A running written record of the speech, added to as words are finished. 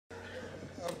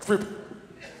tripping.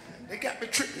 They got me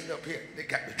tripping up here. They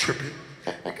got me tripping.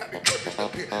 They got me tripping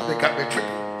up here. They got me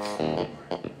tripping.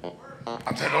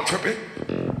 I'm saying don't trip it.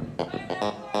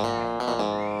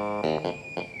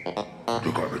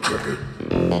 You got me tripping.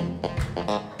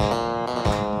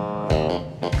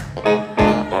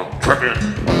 Tripping.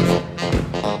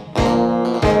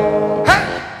 Hey!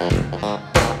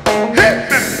 Hit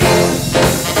me!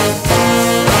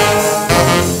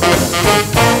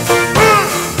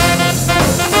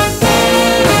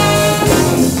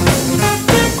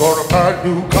 Gonna buy a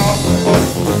new car,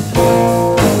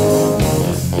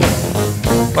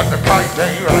 but the price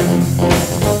ain't right.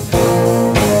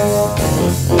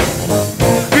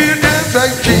 Peterson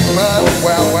ain't cheap, man.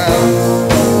 Well.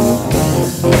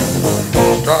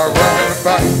 Start running the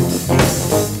bike.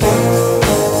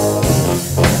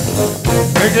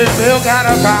 Biggest bill got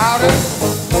about it.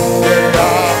 Yeah,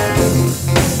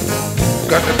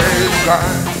 got the big guy.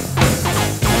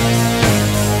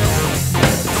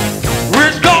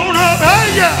 Rich gonna pay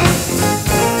ya.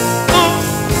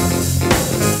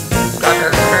 Got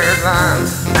that headline.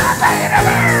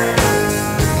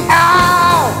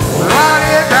 Oh, what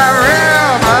is the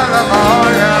real motherfucker?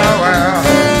 Well,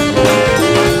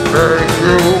 if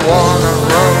you wanna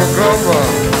run a cover,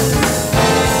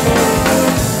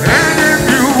 and if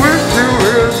you wish to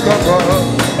discover,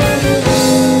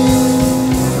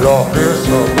 Lord, it's a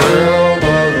real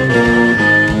motherfucker.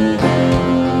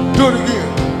 Do it again.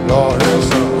 Lord, it's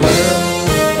a real.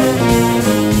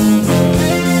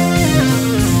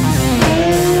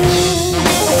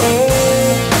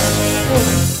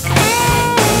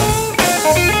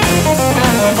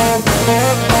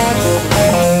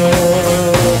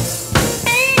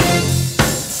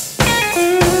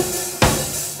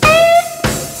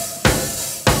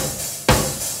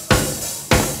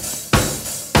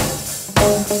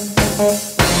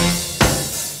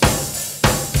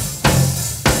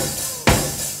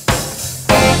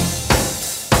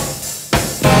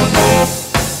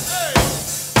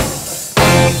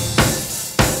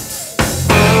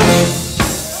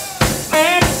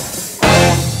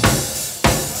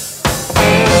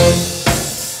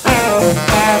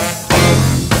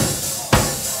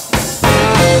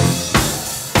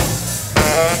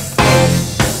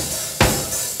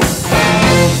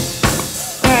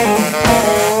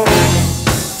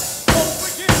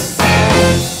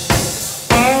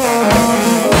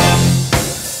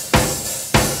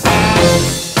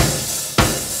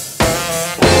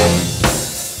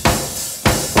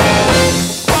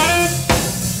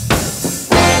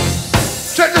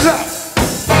 Check this out.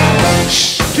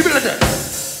 Shh, keep it like that.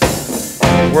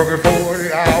 Working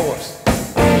 40 hours,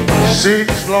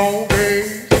 6 long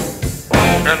days,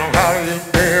 and I'm highly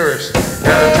embarrassed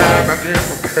every time I get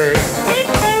prepared.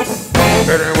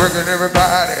 And they're working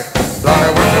everybody, like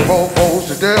they're working both folks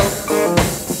to death.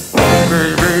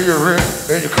 You pay your rent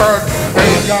and your car,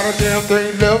 ain't got a damn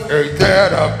thing left. Ain't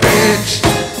that a bitch?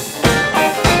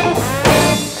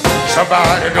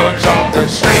 Somebody doing something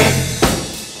strange.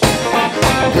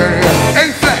 A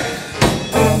flat.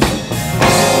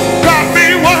 Got me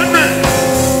wondering.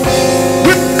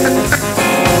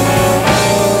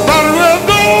 Might as well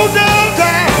go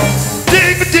downtown.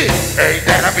 Dig a dick. Ain't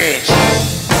that a bitch?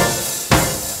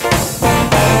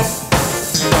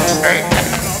 Ain't that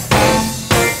a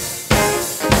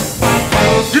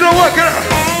bitch? You know what?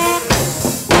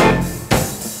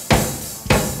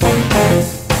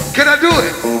 Can I do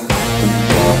it?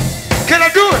 Can I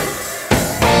do it?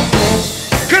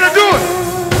 Can I do it?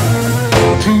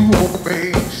 2 old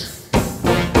maids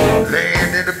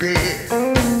laying in the bed.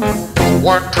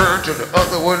 One turned to the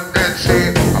other one and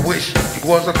said, I wish it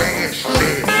was a man. She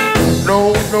said,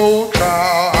 no,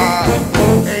 child, I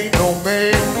ain't no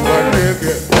man, but if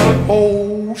you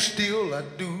hold still, I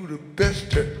do the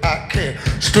best that I can.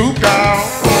 Stoop down,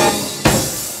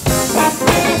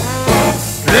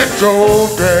 let your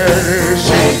daddy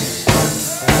see.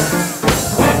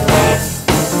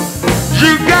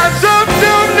 You got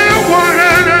something new one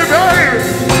in the baby.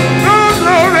 Oh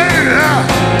no, baby.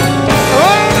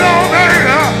 Oh no,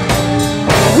 baby.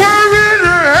 Where in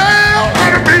the hell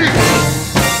ought to be?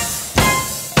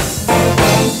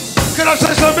 Can I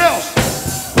say something else?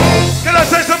 Can I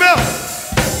say something else?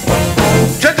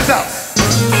 Check this out.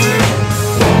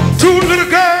 2 little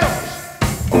girls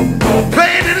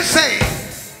playing in the sand.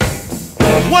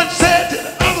 One said,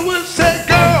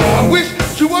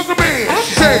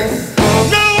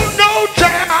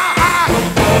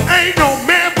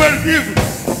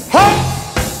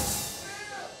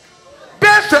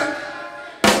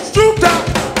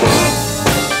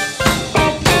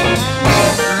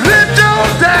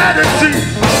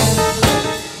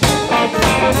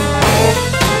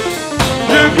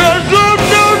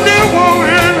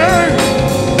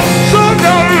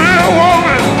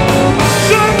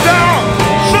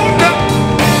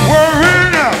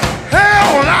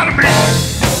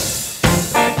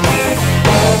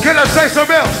 Can I say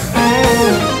something else?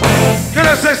 Can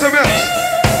I say something else?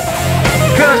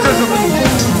 Can I say something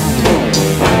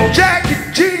else? Jackie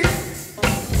G.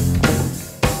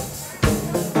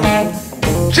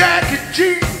 Jackie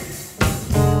G.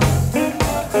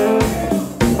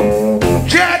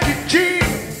 Jackie G.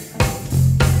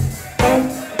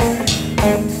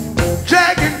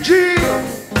 Jackie G.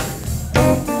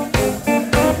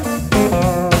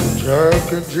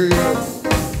 Jackie G.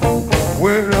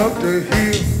 Went up the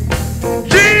hill.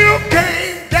 Jill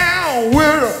came down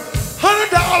with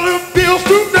 $100 bills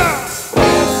to die.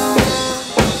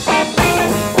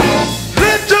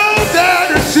 Let your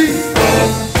daddy see.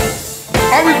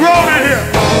 Are we grown in here?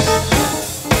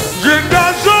 You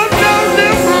got some down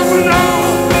there moving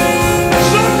on.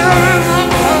 Some down there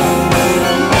moving on.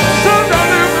 Some down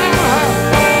there moving on.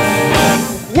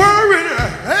 Worrying the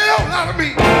hell out of me.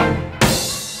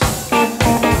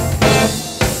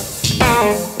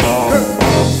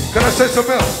 Can I say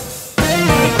something else?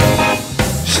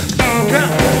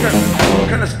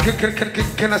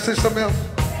 Can I say something else?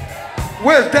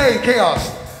 Where's Dave Chaos?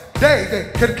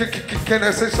 Dave, can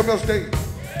I say something else, Dave?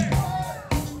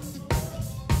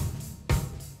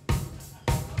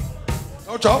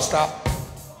 Don't y'all stop.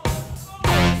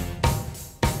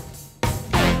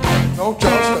 Don't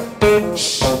y'all stop.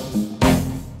 Shh.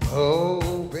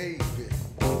 Oh, baby.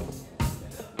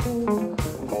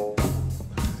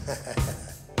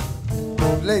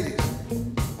 Ladies,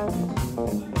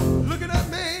 look at that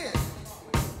man,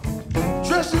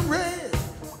 dressed in red.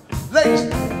 Ladies,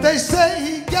 they say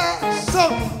he got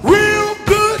something real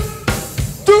good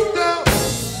to down.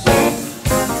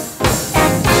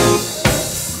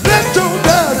 Let's go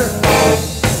down it.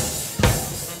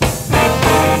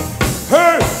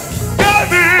 Hey, got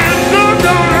me some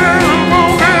down there,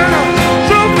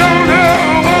 some down there,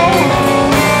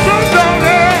 some down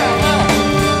there,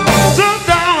 some down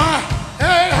there,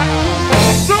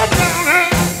 some down there.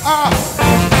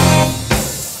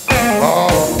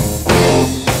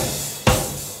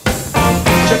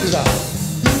 Check this out.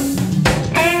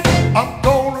 I'm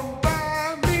gonna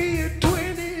buy me a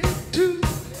 22.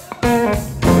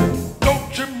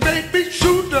 Don't you make me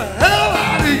shoot the hell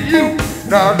out of you.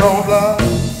 Now don't lie.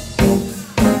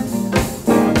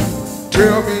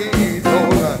 Tell me don't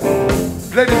lie.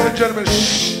 Ladies and gentlemen,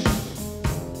 shh.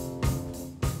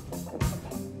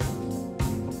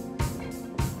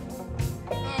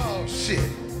 Oh shit.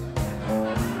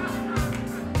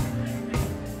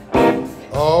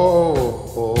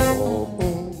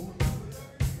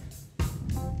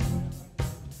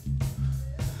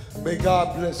 May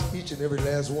God bless each and every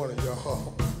last one of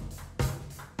y'all.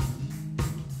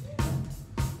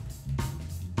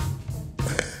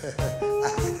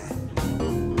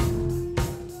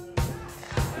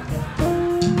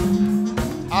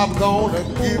 I'm gonna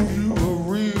give you a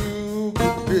real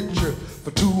good picture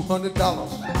for $200.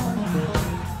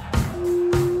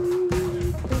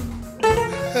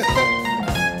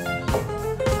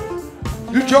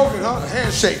 You joking, huh?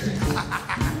 Handshake.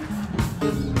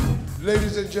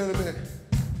 Ladies and gentlemen,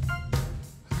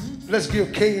 let's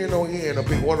give KNON a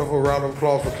big wonderful round of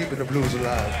applause for keeping the blues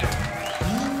alive.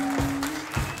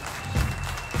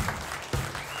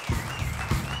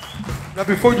 Now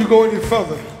before you go any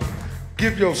further,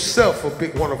 give yourself a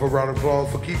big wonderful round of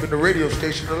applause for keeping the radio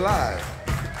station alive.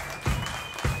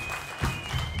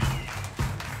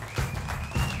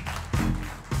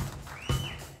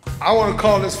 I want to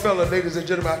call this fella, ladies and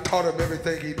gentlemen, I taught him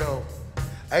everything he knows.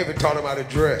 I even taught him how to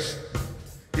dress.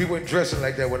 He wasn't dressing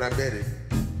like that when I met him.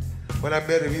 When I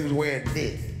met him, he was wearing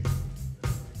knit.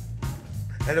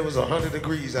 And it was 100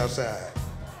 degrees outside.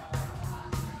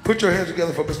 Put your hands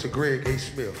together for Mr. Greg A.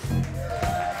 Smith.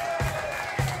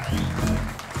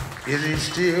 Is he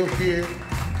still here?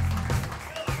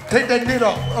 Take that knit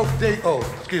off. Oh,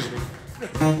 excuse me.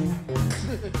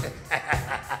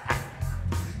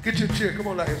 Get your chair. Come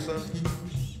on out here, son.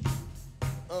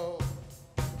 Oh.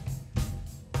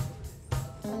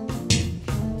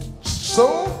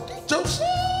 So, get your soul.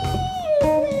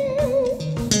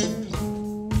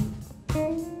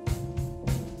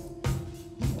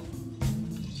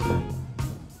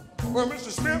 Well,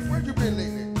 Mr. Smith, where you been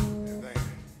lately?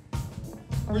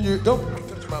 Where you? Don't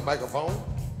touch my microphone.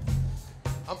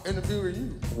 I'm interviewing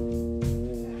you.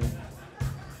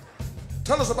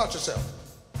 Tell us about yourself.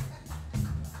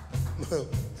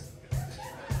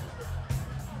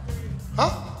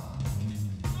 Huh?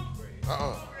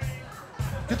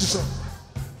 Get yourself.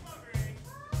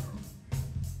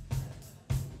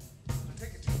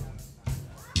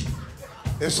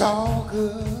 It's all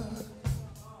good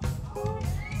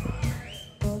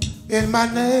in my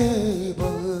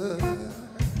neighborhood.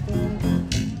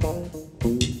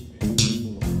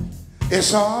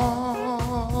 It's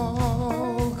all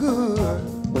good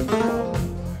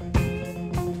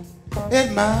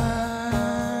in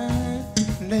my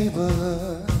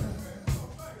neighborhood.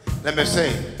 Let me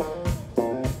sing.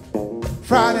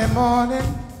 Friday morning,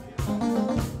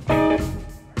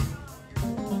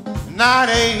 9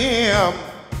 a.m.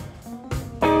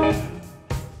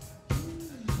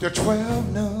 to 12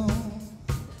 noon.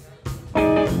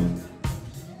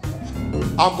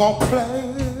 I'm gonna play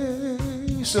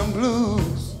some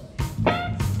blues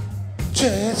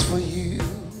just for you.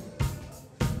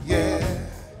 Yeah.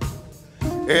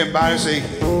 Everybody say,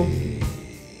 hey.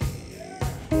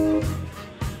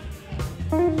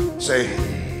 Say,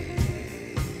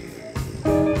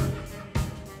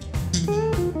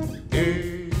 hey.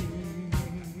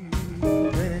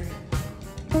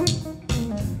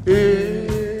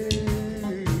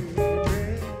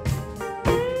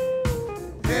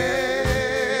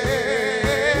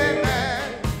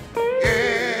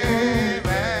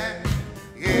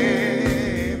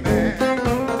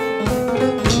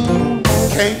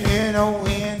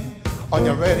 KNON on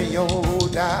your radio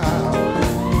dial.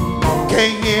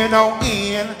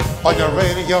 KNON on your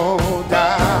radio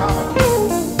dial.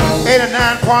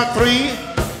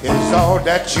 89.3 is all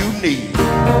that you need.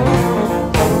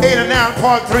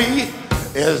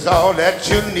 89.3 is all that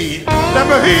you need. Let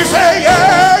me hear you say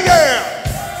yeah, yeah.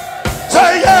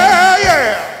 Say yeah,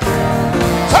 yeah.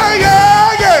 Say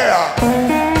yeah, yeah.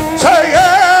 Say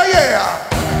yeah, yeah.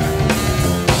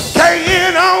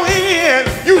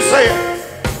 KNON, you say it.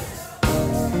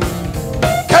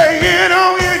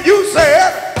 KNON, you say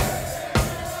it.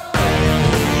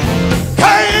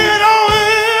 KNON.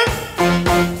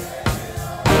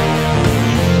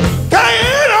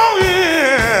 KNON.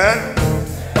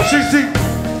 See,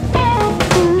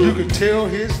 you can tell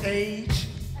his age.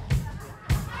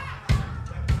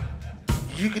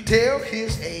 You can tell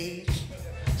his age.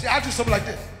 See, I do something like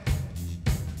this.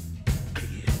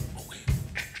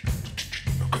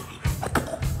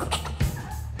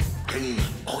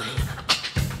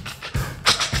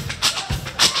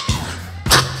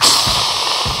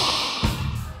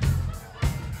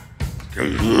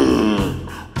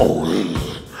 Oh, yeah,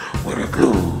 where the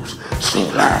blues sing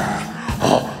loud.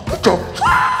 Oh, glow.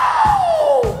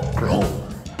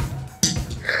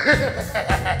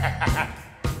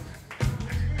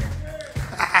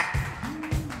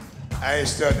 I ain't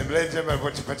studying. Ladies and gentlemen,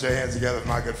 put your hands together,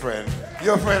 my good friend.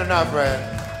 Your friend or not friend?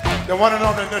 The one and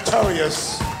only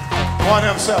notorious one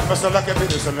himself, Mr. Lucky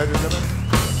Peterson, ladies and gentlemen.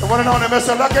 The one and only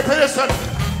Mr. Lucky Peterson.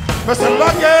 Mr.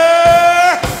 Lucky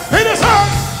Peterson.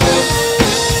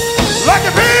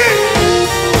 Lucky Pete.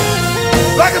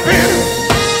 Lucky Pete.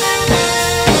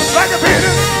 Lucky Pete.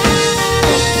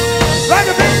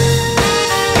 Lucky Pete.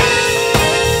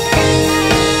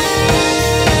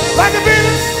 Lucky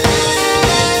Pete.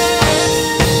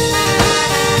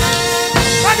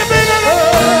 Lucky Pete.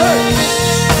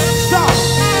 Stop.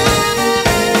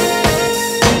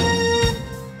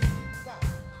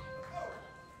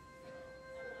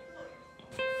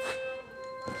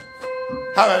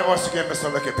 How about it once again,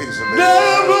 Mr. Lucky Peterson?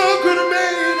 Never could have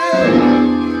made it.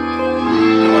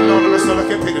 You want to know Mr.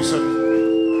 Lucky Peterson?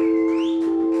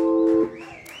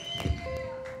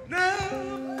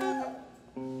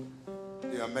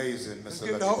 You're amazing, Mr.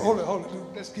 Lucky. Hold on.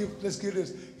 Let's give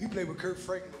this. He played with Kurt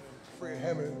Franklin and Fred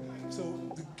Hammond. So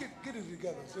get it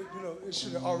together. So, you know, it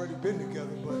should have already been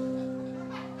together, but.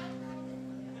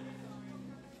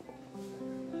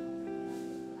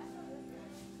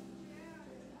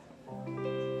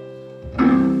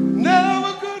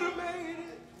 Never could have made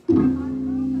it.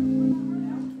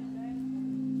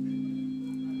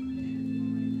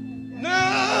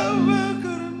 Never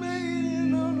could have made it.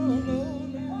 No.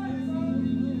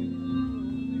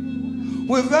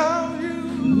 Without you,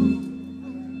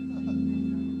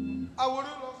 I would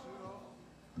have lost it all.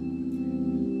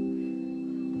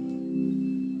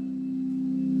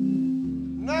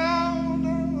 Now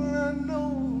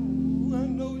I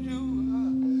know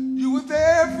you were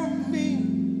there for me.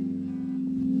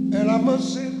 And I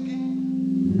must say it again.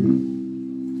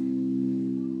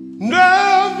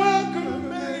 Never could have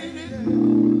made it.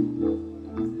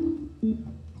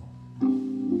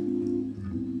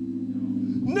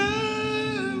 Never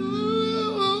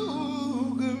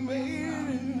could have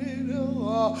made it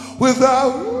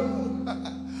without you.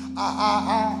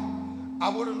 I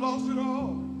would have lost it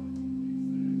all.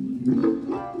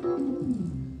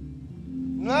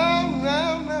 No.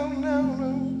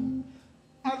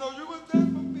 I know you were there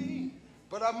for me,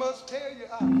 but I must tell you,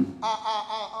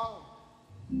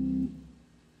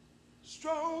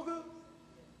 stronger,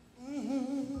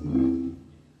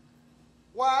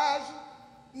 wiser,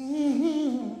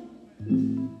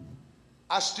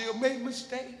 I still make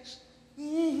mistakes,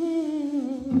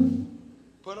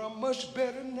 but I'm much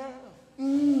better now.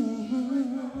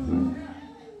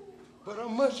 But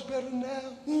I'm much better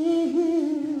now.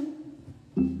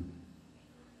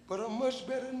 But I'm much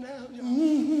better now, y'all.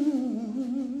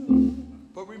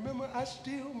 But remember, I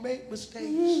still make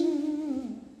mistakes.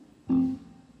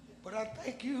 But I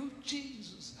thank you,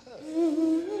 Jesus.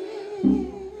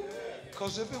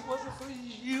 Because if it wasn't for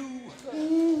you,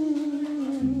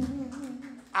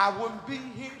 I wouldn't be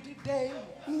here today.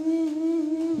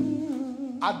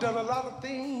 I've done a lot of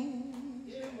things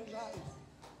in my life.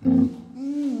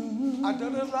 I've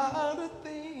done a lot of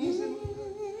things in my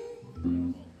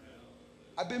life.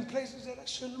 I've been places that I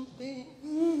shouldn't have been.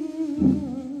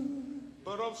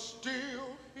 But I'm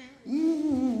still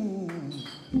here.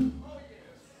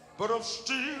 But I'm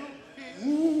still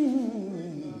here.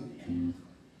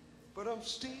 But I'm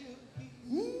still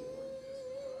here.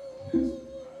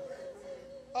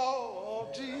 Oh,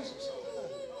 Jesus.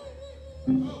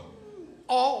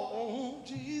 Oh,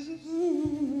 Jesus.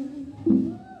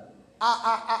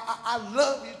 I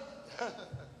love you.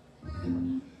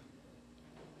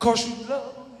 'Cause you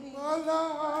love me. Oh,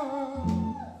 Lord.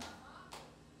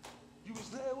 You was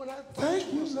there when I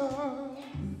thank you, Lord.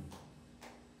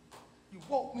 You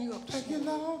woke me up. Thank you,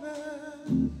 Lord.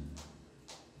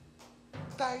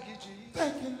 Thank you, Jesus.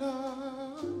 Thank you,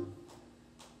 Lord.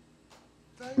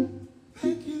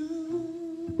 Thank you,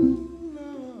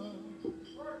 Lord.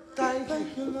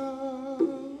 Thank you, Lord.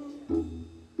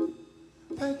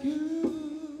 Thank you.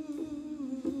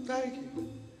 Thank you.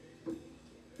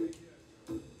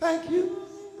 Thank you.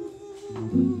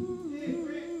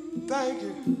 Thank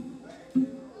you.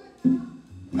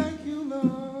 Thank you,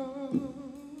 Lord.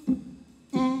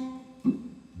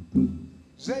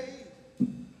 Zay,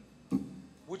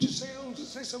 would you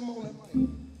say something on that mic?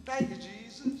 Thank you,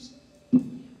 Jesus.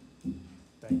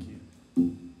 Thank you.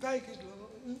 Thank you,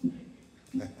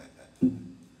 Lord.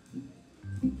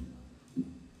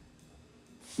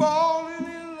 Falling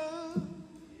in love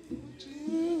with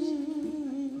Jesus.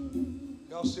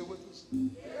 Y'all still with us?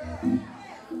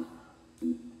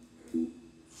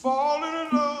 Falling in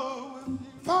love with you.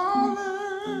 Falling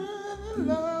in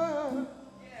love.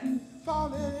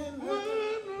 Falling in love.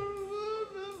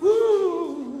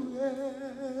 Ooh, yeah.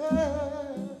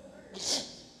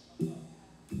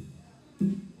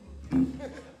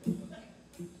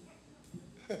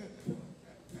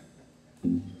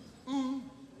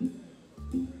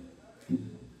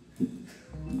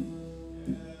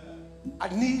 I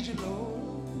need you,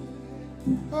 Lord.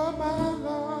 Oh, my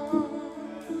Lord.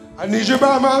 I need you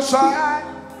by my side.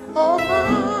 Oh, my.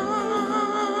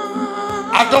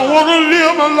 I don't want to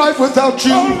live my life without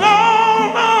you. Oh, no,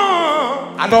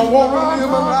 no. I don't want to live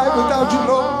my life without you,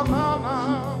 Lord.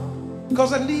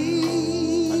 Because I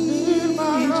need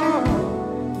my you.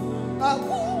 My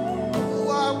Lord.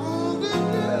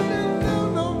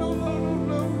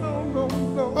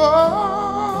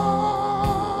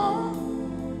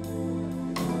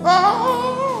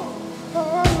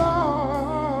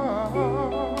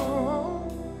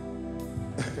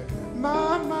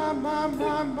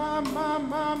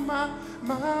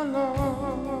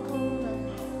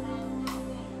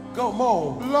 Go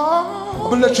moan. Lord. I'm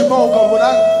gonna let you moan go.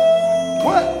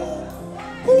 What?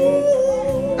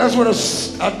 Ooh. That's what a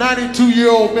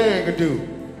 92-year-old man can do.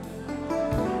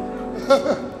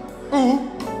 Ooh.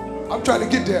 I'm trying to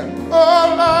get there.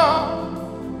 Oh Lord.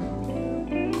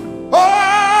 Oh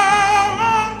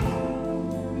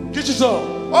Lord. Get your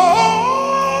song. Oh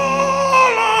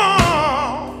Lord.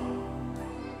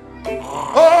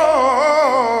 Oh.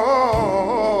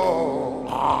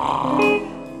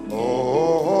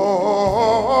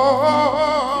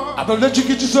 I'm gonna let you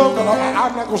get your song.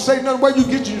 I'm not gonna say nothing while you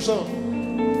get your song.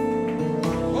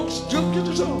 Just get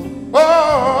your song. Oh,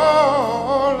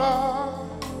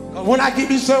 Lord. Cause when I get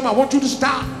me some, I want you to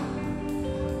stop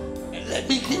and let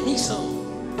me get me some.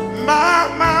 My.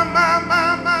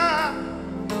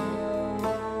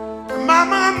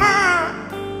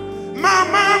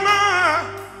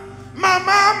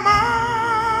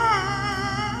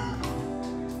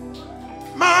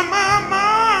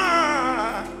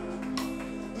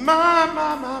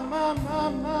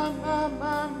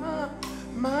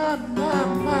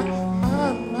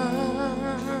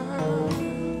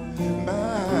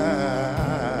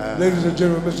 Ladies and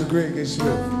gentlemen, Mr. Greg A.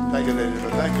 Smith. Thank you, ladies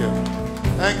and gentlemen.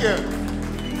 Thank you.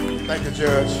 Thank you. Thank you,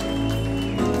 Judge.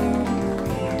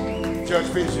 Judge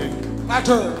Peterson. My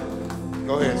turn.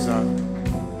 Go ahead, son.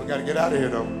 We got to get out of here,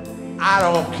 though. I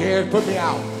don't care. Put me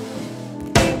out.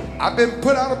 I've been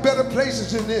put out of better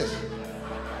places than this.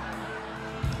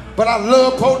 But I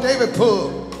love Poe David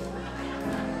Pub.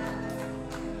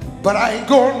 but I ain't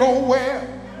going nowhere.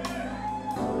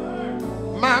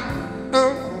 My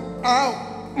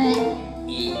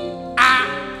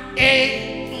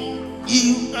I-A-U-G-O-D,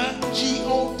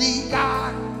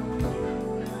 God.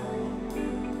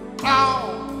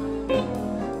 Oh.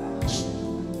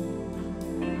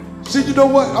 See, you know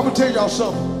what? I'm gonna tell y'all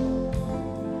something.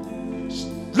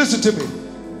 Listen to me.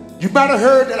 You might have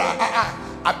heard that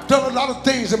I've done a lot of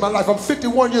things in my life. I'm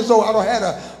 51 years old. I done had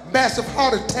a massive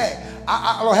heart attack.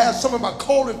 I done had some of my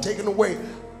colon taken away,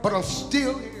 but I'm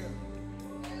still here.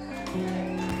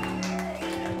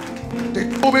 They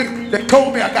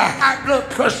told me I got high blood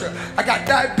pressure, I got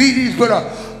diabetes, but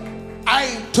I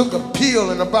ain't took a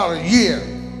pill in about a year.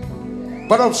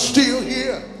 But I'm still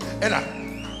here, and I'm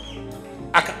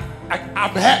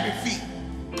happy feet.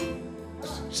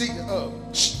 See,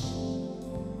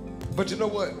 but you know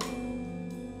what?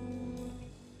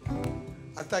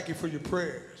 I thank you for your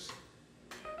prayers.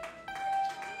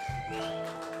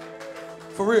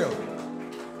 For real.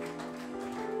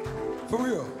 For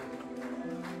real.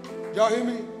 Y'all hear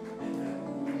me?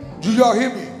 Do y'all hear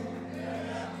me?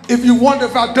 If you wonder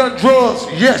if I've done drugs,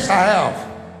 yes, I have.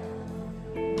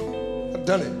 I've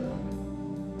done it.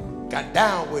 Got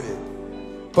down with it.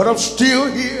 But I'm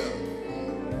still here.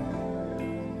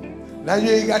 Now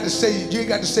you ain't got to say,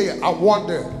 I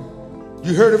wonder.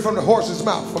 You heard it from the horse's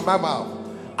mouth, from my mouth.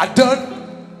 I done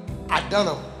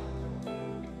them.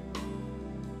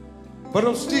 But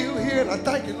I'm still here, and I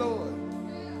thank you, Lord.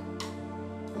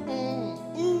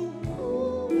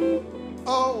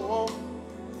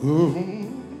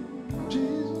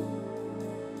 Jesus.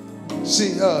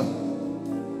 See,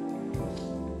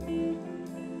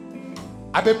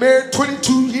 I've been married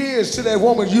 22 years to that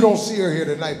woman. You don't see her here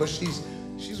tonight, but she's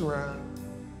around.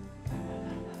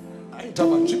 I ain't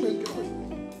talking about you, man.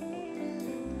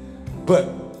 But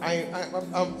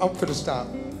I'm finna stop.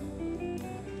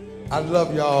 I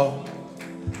love y'all.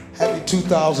 Happy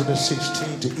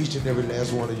 2016 to each and every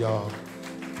last one of y'all.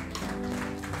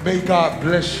 May God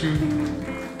bless you.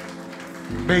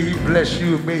 May He bless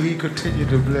you, and may He continue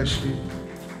to bless you.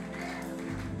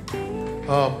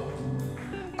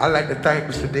 I'd like to thank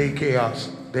Mr. Dave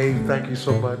Chaos. Dave, thank you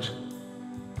so much.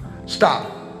 Stop.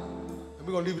 And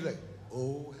we're gonna leave it like,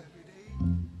 oh, happy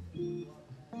day.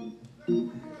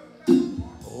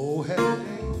 Oh, happy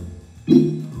day.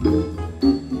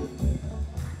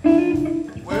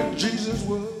 When Jesus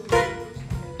was.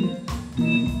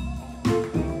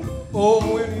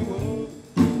 Oh, when He was.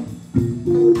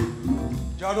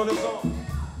 Y'all know this song?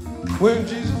 When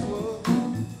Jesus was.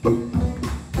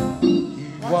 He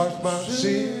washed my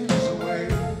sins away.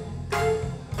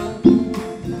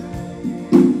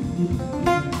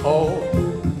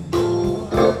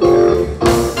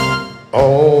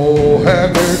 Oh,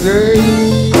 happy day.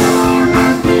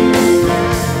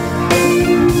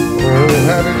 Oh,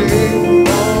 happy day.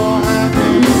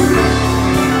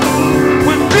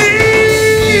 When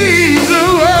Jesus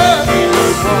was.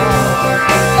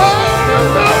 Oh,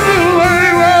 when He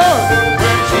was.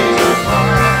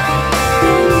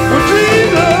 When Jesus was.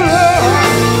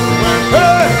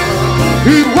 Hey,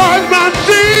 He washed my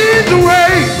sins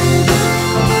away.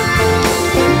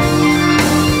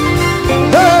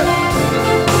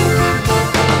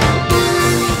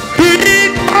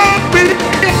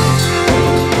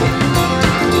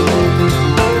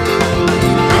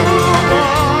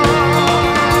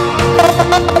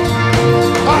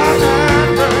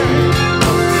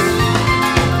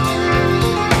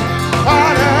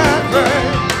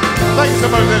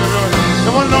 The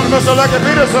one known as Mr. Lucky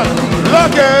Peterson.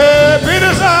 Lucky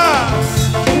Peterson.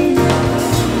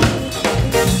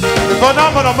 The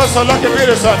phenomenal Mr. Lucky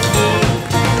Peterson.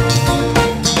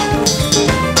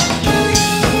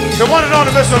 The one and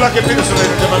only Mr. Lucky Peterson,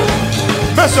 ladies and gentlemen.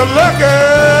 Mr. Lucky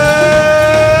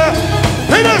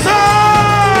Peterson.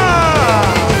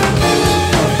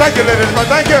 Thank you, ladies and gentlemen.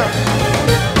 Thank you.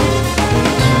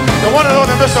 The one and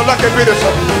only Mr. Lucky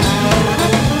Peterson.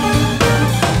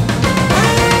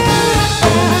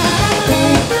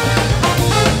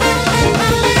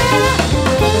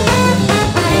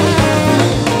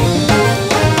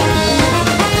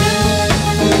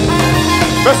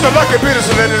 Mr. Lucky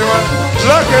Peterson, ladies and gentlemen.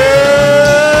 Lucky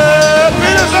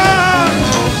Peterson.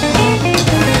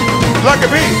 Lucky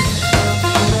B.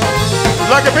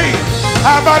 Lucky B.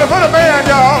 How about it for the band,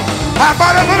 y'all? How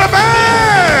about it for the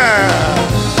band?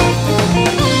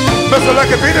 Mr.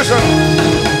 Lucky Peterson.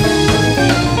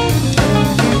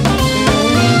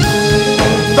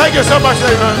 Thank you so much,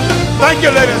 ladies and gentlemen. Thank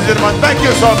you, ladies and gentlemen. Thank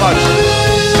you so much.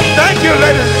 Thank you,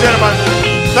 ladies and gentlemen.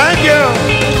 Thank you.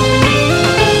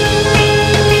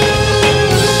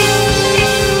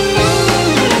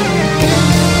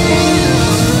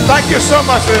 you so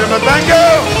much, ladies and gentlemen. Thank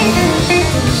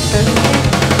you.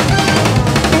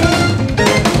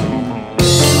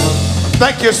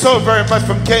 Thank you so very much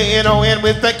from KNON.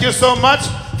 We thank you so much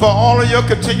for all of your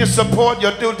continued support,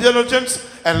 your due diligence,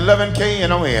 and loving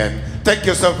KNON. Thank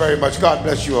you so very much. God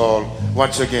bless you all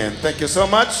once again. Thank you so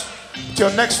much.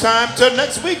 Till next time, till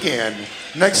next weekend,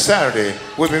 next Saturday,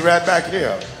 we'll be right back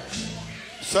here.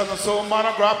 Southern Soul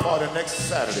Mardi Gras Party next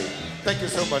Saturday. Thank you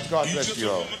so much. God bless you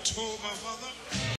all.